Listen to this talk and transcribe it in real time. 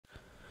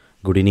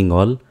Good evening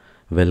all.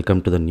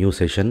 Welcome to the new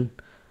session.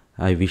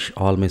 I wish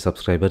all my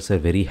subscribers a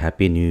very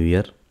happy new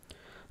year.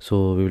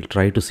 So we will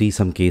try to see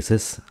some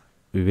cases.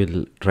 We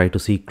will try to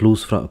see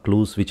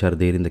clues which are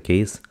there in the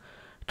case,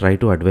 try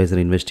to advise an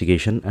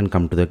investigation and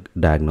come to the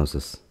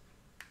diagnosis.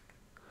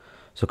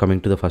 So coming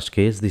to the first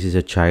case, this is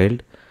a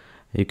child.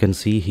 You can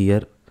see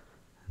here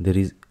there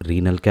is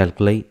renal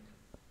calculi,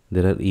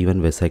 there are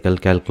even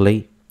vesical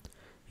calculi,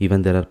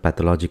 even there are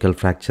pathological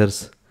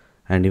fractures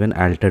and even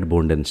altered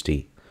bone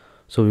density.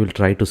 So we will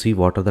try to see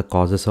what are the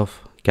causes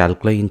of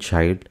calculi in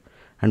child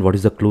and what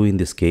is the clue in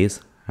this case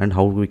and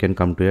how we can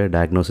come to a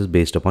diagnosis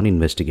based upon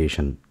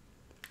investigation.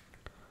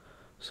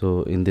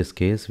 So in this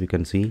case we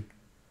can see,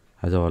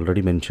 as I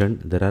already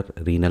mentioned, there are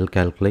renal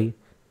calculi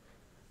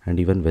and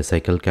even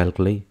vesical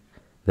calculi.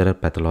 There are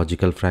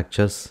pathological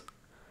fractures,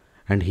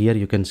 and here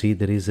you can see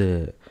there is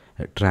a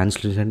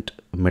translucent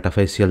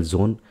metaphyseal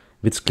zone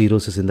with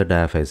sclerosis in the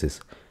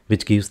diaphysis,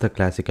 which gives the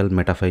classical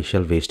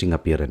metaphyseal wasting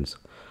appearance.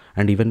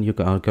 And even you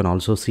can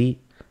also see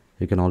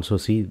there are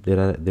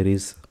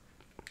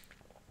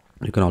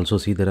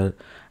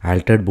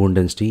altered bone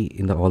density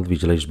in the all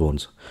visualized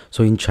bones.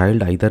 So in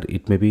child, either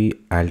it may be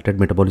altered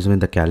metabolism in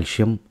the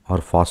calcium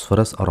or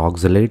phosphorus or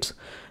oxalates,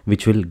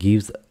 which will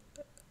give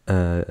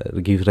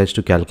rise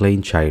to calculi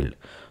in child.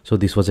 So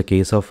this was a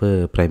case of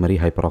primary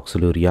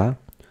hyperoxaluria.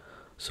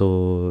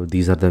 So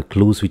these are the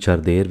clues which are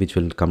there, which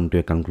will come to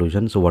a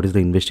conclusion. So what is the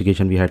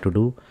investigation we had to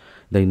do?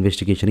 The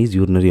investigation is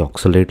urinary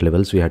oxalate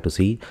levels. We have to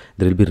see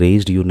there will be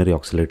raised urinary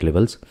oxalate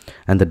levels,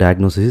 and the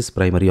diagnosis is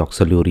primary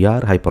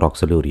oxaluria or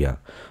hyperoxaluria.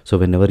 So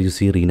whenever you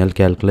see renal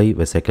calculi,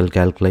 vesical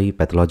calculi,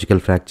 pathological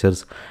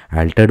fractures,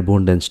 altered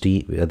bone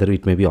density, whether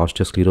it may be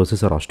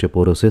osteosclerosis or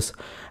osteoporosis,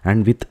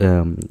 and with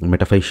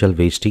metaphyseal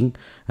wasting,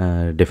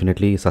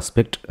 definitely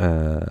suspect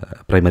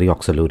primary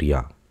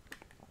oxaluria.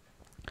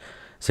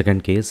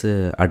 Second case,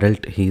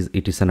 adult.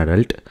 It is an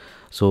adult.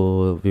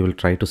 So we will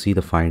try to see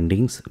the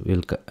findings.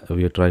 We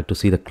will try to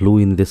see the clue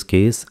in this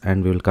case,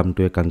 and we will come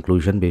to a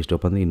conclusion based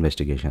upon the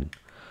investigation.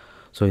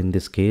 So in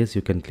this case,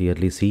 you can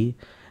clearly see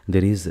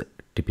there is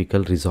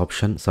typical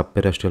resorption,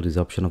 subperiosteal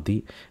resorption of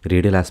the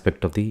radial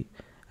aspect of the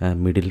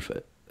middle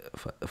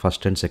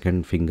first and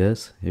second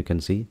fingers. You can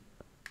see.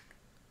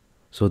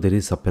 So there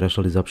is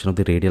subperiosteal resorption of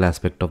the radial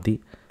aspect of the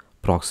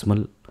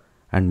proximal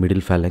and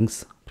middle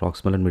phalanx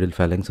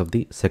of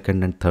the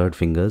second and third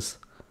fingers.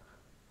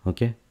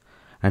 Okay.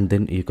 And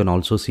then you can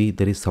also see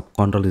there is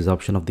subchondral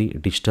resorption of the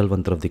distal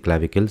vanther of the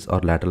clavicles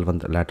or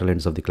lateral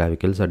ends of the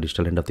clavicles or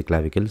distal end of the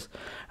clavicles,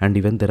 and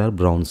even there are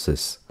brown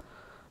cysts.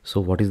 So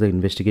what is the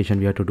investigation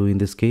we have to do in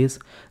this case?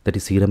 That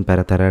is serum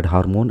parathyroid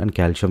hormone and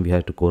calcium we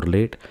have to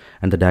correlate,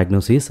 and the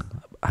diagnosis is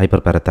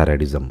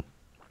hyperparathyroidism.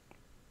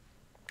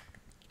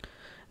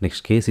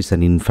 Next case is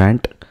an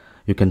infant.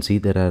 You can see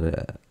there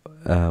are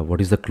what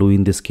is the clue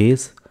in this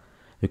case?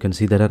 You can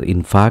see there are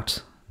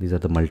infarcts. These are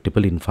the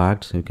multiple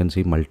infarcts. You can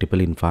see multiple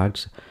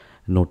infarcts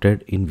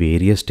noted in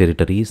various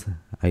territories,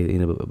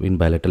 in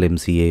bilateral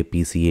MCA,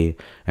 PCA,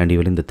 and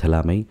even in the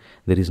thalami.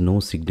 There is no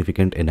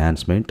significant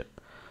enhancement.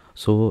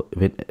 So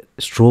when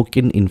stroke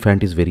in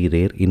infant is very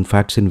rare,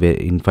 infarcts in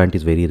infant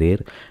is very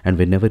rare, and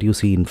whenever you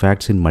see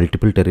infarcts in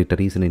multiple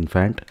territories in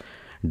infant,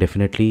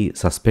 definitely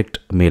suspect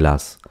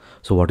MELAS.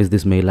 So what is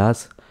this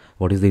MELAS?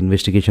 What is the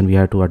investigation we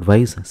have to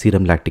advise?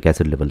 Serum lactic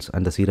acid levels,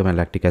 and the serum and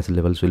lactic acid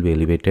levels will be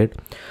elevated.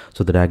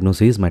 So the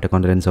diagnosis is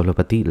mitochondrial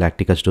encephalopathy,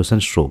 lactic acidosis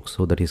and stroke.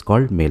 So that is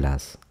called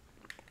MELAS.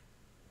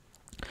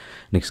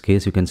 Next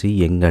case, you can see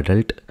young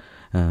adult.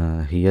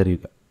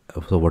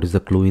 So what is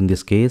the clue in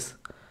this case?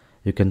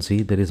 You can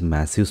see there is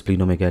massive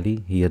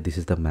splenomegaly. Here this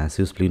is the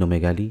massive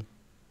splenomegaly.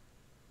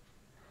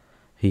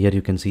 Here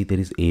you can see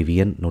there is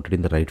avian noted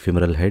in the right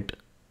femoral head.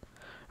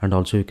 And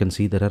also you can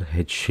see there are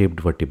head-shaped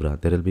vertebra.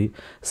 There will be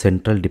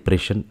central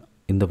depression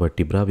in the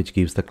vertebra, which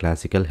gives the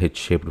classical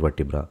head-shaped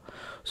vertebra.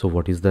 So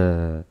what is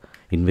the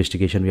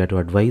investigation we have to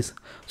advise?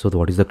 So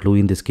what is the clue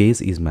in this case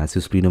is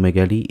massive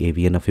splenomegaly,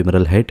 avian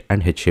femoral head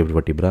and head-shaped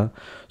vertebra.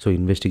 So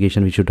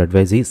investigation we should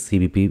advise is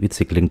CBP with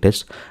Sickling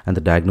test, and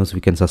the diagnosis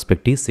we can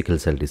suspect is sickle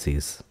cell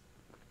disease.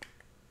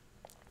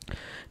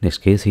 Next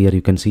case, here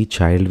you can see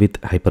child with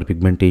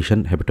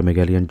hyperpigmentation,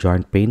 hepatomegaly and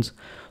joint pains.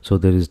 So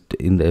there is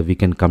we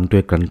can come to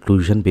a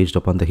conclusion based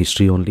upon the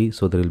history only.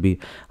 So there will be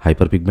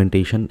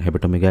hyperpigmentation,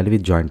 hepatomegaly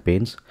with joint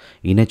pains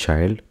in a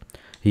child.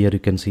 Here you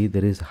can see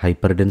there is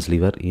hyperdense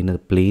liver. In a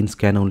plain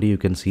scan only you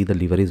can see the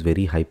liver is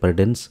very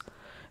hyperdense,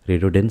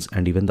 radiodense,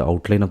 and even the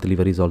outline of the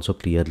liver is also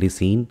clearly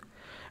seen.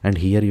 And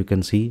here you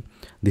can see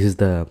this is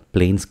the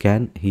plain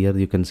scan. Here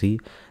you can see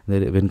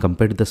that when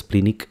compared to the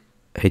splenic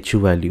HU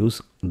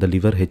values, the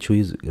liver HU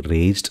is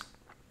raised.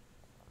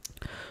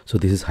 So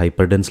this is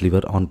hyperdense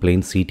liver on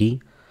plain CT.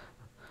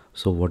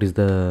 So what is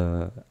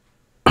the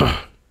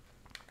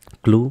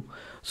clue?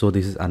 So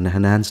this is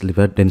enhanced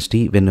liver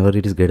density whenever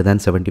it is greater than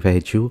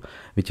 75 HU,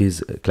 which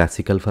is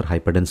classical for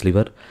hyperdense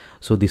liver.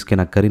 So this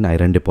can occur in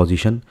iron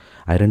deposition.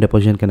 Iron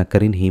deposition can occur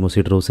in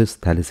hemosiderosis,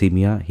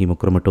 thalassemia,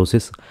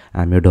 hemochromatosis,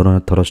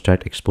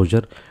 amiodarone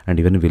exposure, and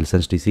even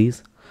Wilson's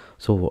disease.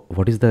 So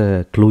what is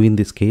the clue in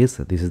this case?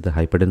 This is the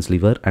hyperdense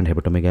liver and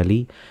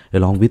hepatomegaly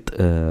along with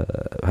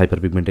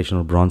hyperpigmentation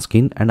of bronze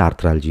skin and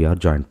arthralgia or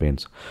joint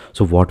pains.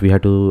 So what we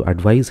have to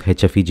advise,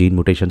 HFE gene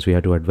mutations we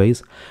have to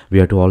advise. We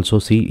have to also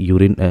see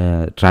urine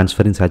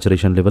transferrin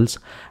saturation levels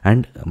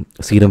and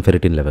serum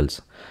ferritin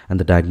levels. And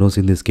the diagnosis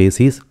in this case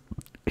is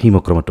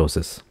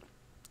hemochromatosis.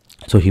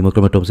 So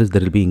hemochromatosis,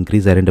 there will be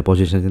increased iron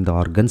depositions in the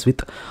organs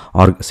with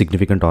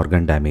significant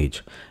organ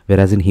damage,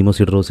 whereas in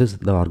hemosiderosis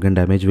the organ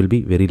damage will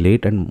be very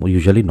late and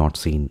usually not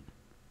seen.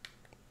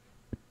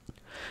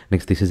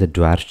 Next, this is a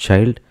dwarf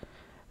child.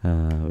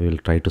 We will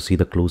try to see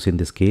the clues in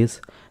this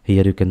case.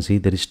 Here you can see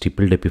there is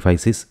stippled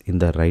epiphysis in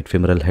the right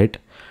femoral head,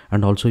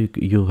 and also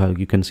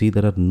you can see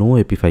there are no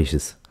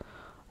epiphysis.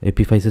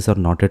 Epiphyses are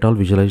not at all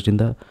visualized in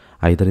the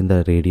either in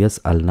the radius,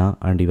 ulna,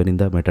 and even in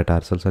the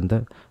metatarsals and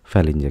the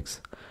phalanges.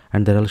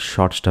 And there are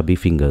short stubby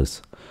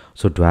fingers.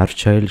 So dwarf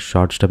child,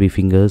 short stubby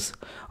fingers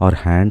or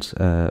hands,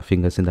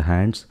 fingers in the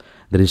hands.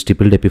 There is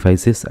stippled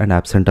epiphysis and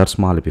absent or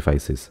small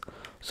epiphysis.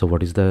 So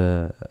what is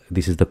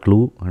this is the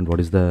clue, and what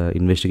is the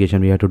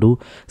investigation we have to do?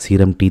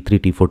 Serum T3,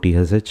 T4,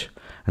 TSH,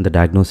 and the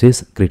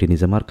diagnosis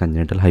cretinism or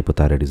congenital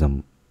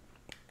hypothyroidism.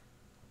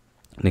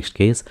 Next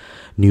case,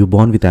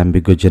 newborn with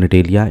ambiguous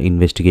genitalia,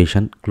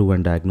 investigation, clue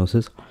and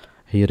diagnosis.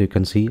 Here you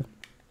can see,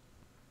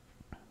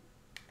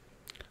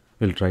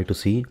 we'll try to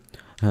see.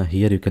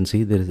 Here you can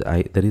see there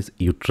is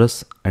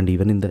uterus, and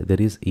even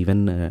there is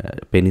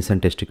penis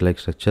and testicle-like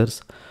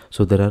structures.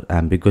 So there are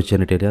ambiguous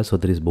genitalia. So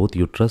there is both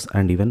uterus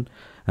and even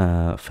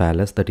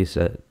phallus, that is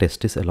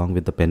testis along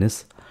with the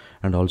penis.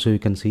 And also you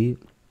can see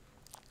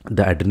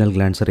the adrenal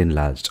glands are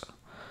enlarged.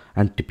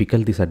 And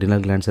these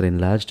adrenal glands are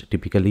enlarged,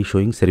 typically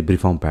showing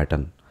cerebriform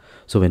pattern.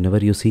 So whenever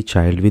you see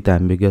child with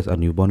ambiguous or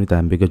newborn with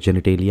ambiguous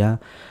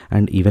genitalia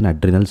and even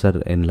adrenals are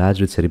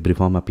enlarged with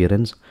cerebriform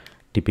appearance,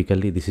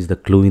 typically this is the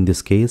clue in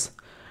this case.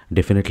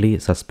 Definitely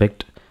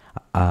suspect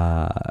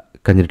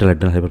congenital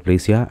adrenal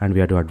hyperplasia, and we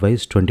have to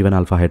advise 21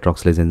 alpha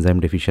hydroxylase enzyme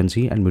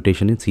deficiency and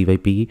mutation in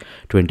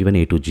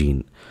CYP21A2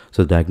 gene.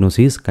 So the diagnosis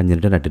is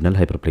congenital adrenal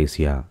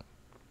hyperplasia.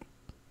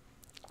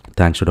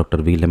 Thanks to Dr.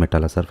 V.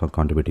 Lemetala sir for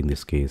contributing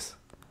this case.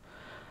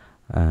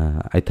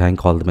 I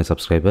thank all my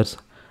subscribers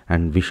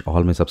and wish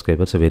all my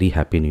subscribers a very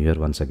happy new year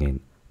once again.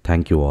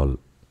 Thank you all.